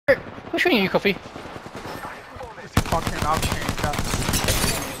Who's shooting at you, Kofi? It's fucking Octane.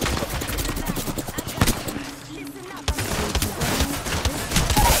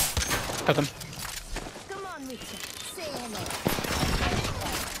 Cut them.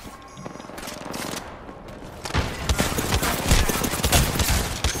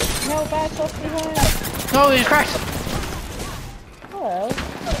 No, back up behind. No, he's cracked. Hello.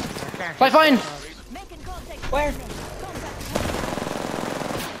 Lifeline! Where?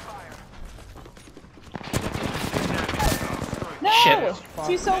 No! Shit.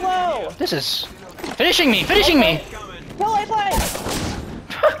 She's so low! This is finishing me! Finishing me! No lifeline!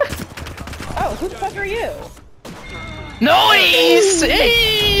 Oh, who the fuck are you? Nice!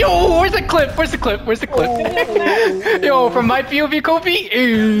 Hey! Yo, where's the clip? Where's the clip? Where's the clip? Yo, from my POV, Kofi.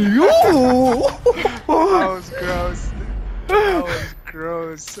 Yo! That was gross. That was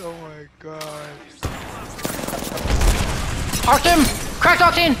gross. Oh my god. Arced him! Cracked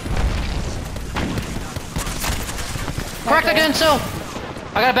Octane! Cracked again, so.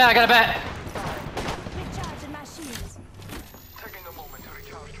 I got a bat, I got a bat. Recharging my shields. Taking a moment to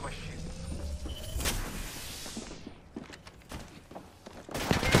recharge my shields.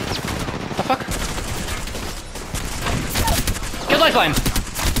 The fuck? Killed Lifeline!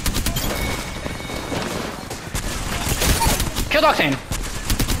 Killed Octane!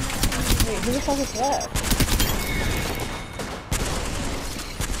 Wait, who the fuck is left?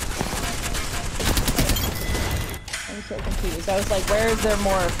 I'm so confused. I was like, where is there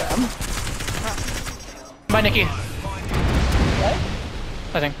more of them? Bye, Nikki. What?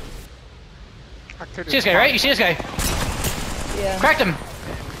 Nothing. See this guy, right? You see this guy? Yeah. Cracked him!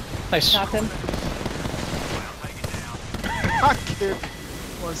 Nice. Knocked him. That kid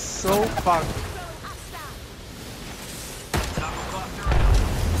was so fucked.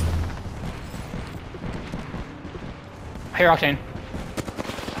 Here, Octane.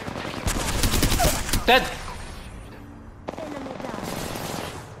 Dead!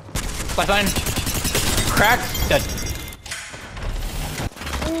 Lifeline. Cracked. Dead.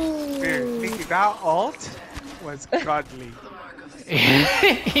 Dude, Nikki, that ult was godly.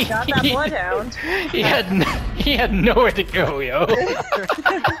 Got that bloodhound. he had nowhere to go, yo.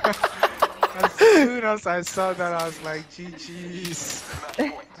 As soon as I saw that, I was like, GG's.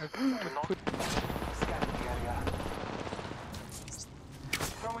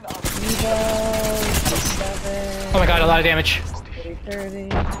 Oh my god, a lot of damage. 30.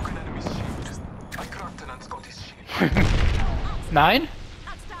 9?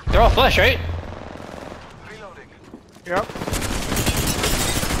 They're all flesh, right? Yep.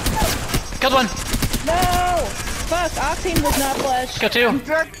 Killed one. No! Fuck, Octane was not flesh. Killed two.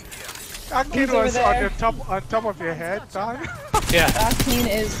 That kid over was there. on top of your head, dog. Yeah. Octane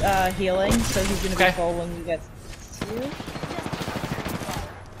is healing, so he's gonna Okay. be full when he gets to you.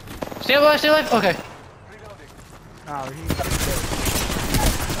 Stay alive, stay alive. Okay. No, he's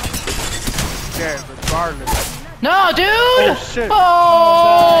dead regardless. No, dude! Oh shit!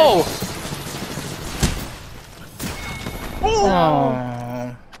 Oh! Oh!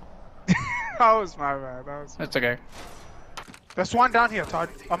 That was my bad. That was. That's okay. There's one down here, Todd.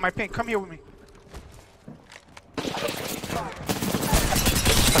 On my ping. Come here with me.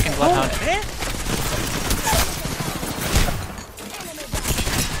 Fucking bloodhound.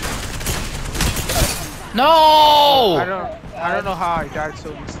 No! I don't know how I died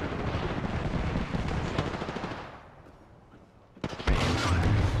so instantly.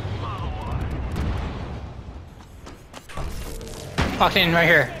 Octane right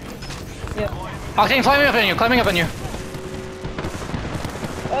here. Yep. Octane climbing up on you, climbing up on you.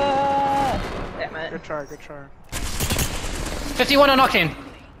 Damn it. Good try, good try. 51 on Octane.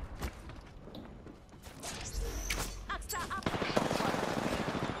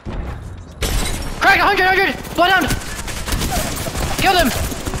 Crack 100! Bloodhound! Killed him!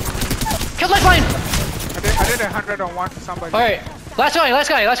 Killed Lifeline! I did 100 on one for somebody. Alright, last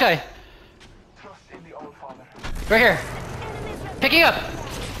guy. Right here. Picking up!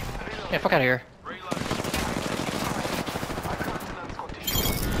 Yeah, fuck out of here.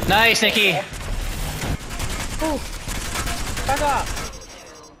 Nice, Nikki! Ooh. Fuck off.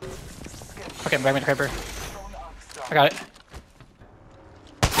 Okay, back me the creeper. I got it.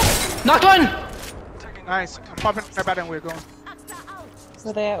 Knocked one! Nice. I'm popping the bat and we're going.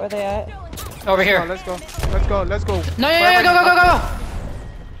 Where they at? Where they at? Over Oh, here. let's go. Let's go. Let's go. No, yeah, go!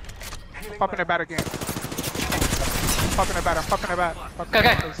 Popping the bat again. Popping the bat. I'm popping the bat.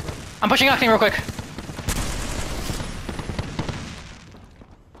 Okay. I'm pushing Octane real quick.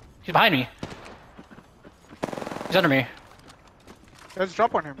 He's behind me. He's under me. Let's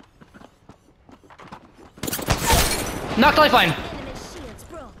drop on him. Knocked Lifeline.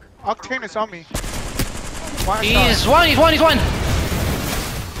 Octane is on me. One He's shot. one, he's one, he's one!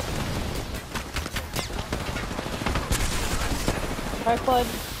 Right flood.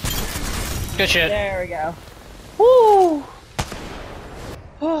 Good shit. There we go. Woo!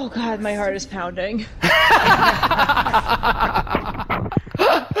 Oh god, my heart is pounding.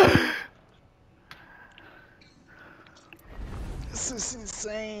 This is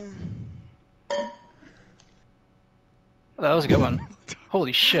insane. That was a good one.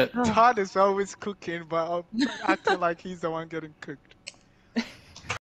 Holy shit. Todd is always cooking, but I'm acting like he's the one getting cooked.